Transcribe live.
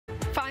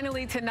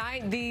Finally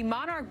tonight, the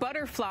monarch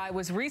butterfly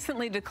was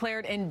recently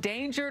declared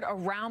endangered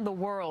around the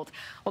world.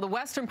 Well, the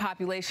western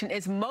population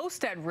is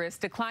most at risk,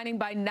 declining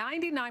by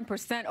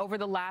 99% over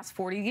the last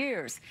 40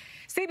 years.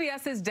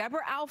 CBS's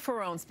Debra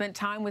Alfarone spent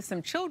time with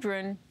some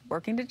children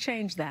working to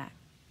change that.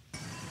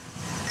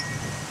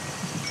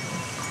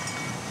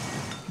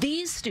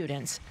 These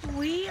students,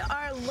 we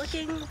are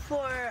looking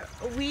for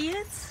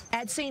weeds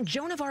at St.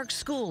 Joan of Arc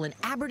School in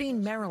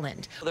Aberdeen,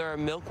 Maryland. There are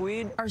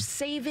milkweed. Are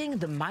saving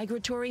the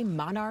migratory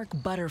monarch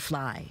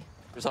butterfly.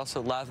 There's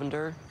also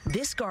lavender.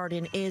 This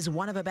garden is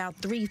one of about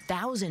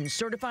 3,000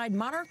 certified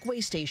monarch way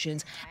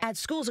stations at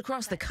schools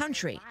across the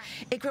country.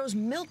 It grows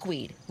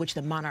milkweed, which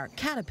the monarch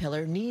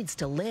caterpillar needs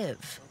to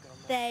live.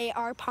 They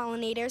are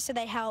pollinators, so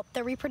they help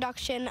the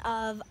reproduction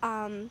of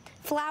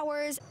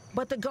flowers.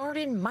 But the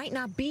garden might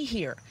not be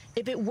here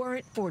if it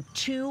weren't for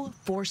two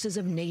forces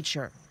of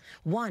nature.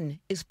 One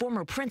is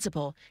former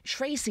principal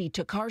Tracy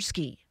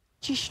Tokarski.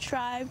 She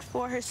strived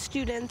for her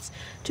students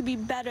to be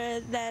better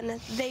than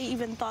they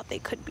even thought they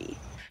could be.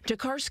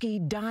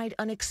 Tokarski died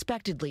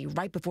unexpectedly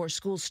right before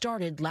school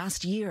started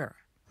last year.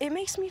 It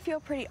makes me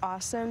feel pretty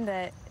awesome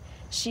that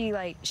she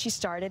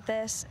started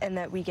this and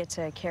that we get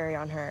to carry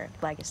on her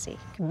legacy.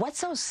 What's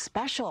so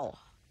special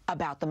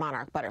about the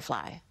monarch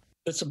butterfly?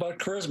 It's about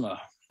charisma.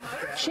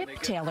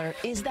 Chip Taylor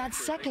is that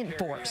second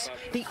force.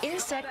 The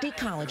insect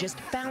ecologist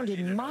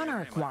founded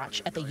Monarch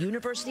Watch at the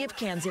University of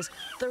Kansas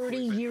 30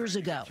 years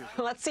ago.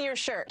 Let's see your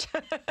shirt.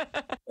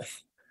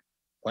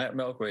 Plant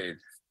milkweed.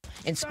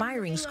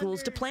 Inspiring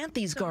schools to plant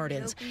these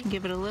gardens.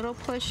 Give it a little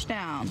push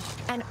down.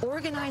 And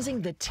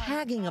organizing the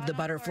tagging of the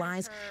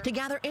butterflies to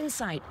gather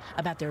insight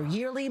about their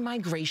yearly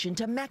migration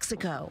to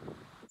Mexico.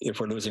 If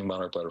we're losing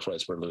monarch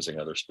butterflies, we're losing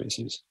other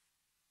species.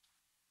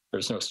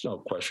 There's no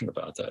question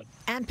about that.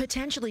 And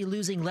potentially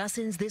losing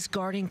lessons this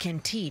garden can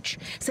teach,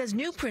 says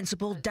new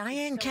principal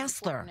Diane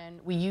Kessler.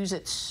 We use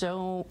it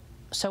so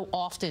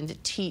often to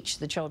teach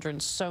the children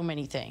so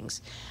many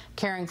things.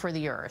 Caring for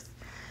the earth,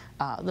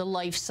 the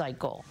life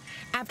cycle.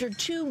 After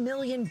 2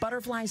 million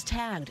butterflies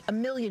tagged,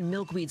 1 million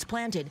milkweeds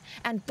planted,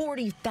 and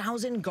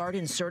 40,000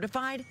 gardens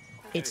certified,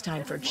 it's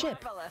time for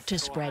Chip to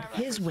spread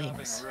his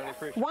wings.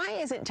 Why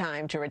is it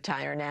time to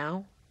retire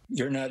now?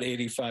 You're not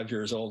 85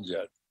 years old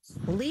yet.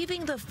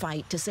 Leaving the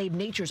fight to save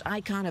nature's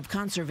icon of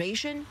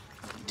conservation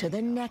to the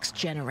next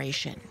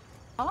generation.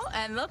 Oh,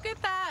 and look at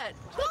that.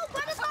 Go,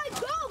 butterfly,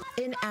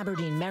 go! In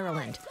Aberdeen,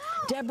 Maryland,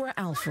 Debra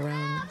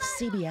Alfarone,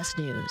 CBS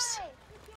News.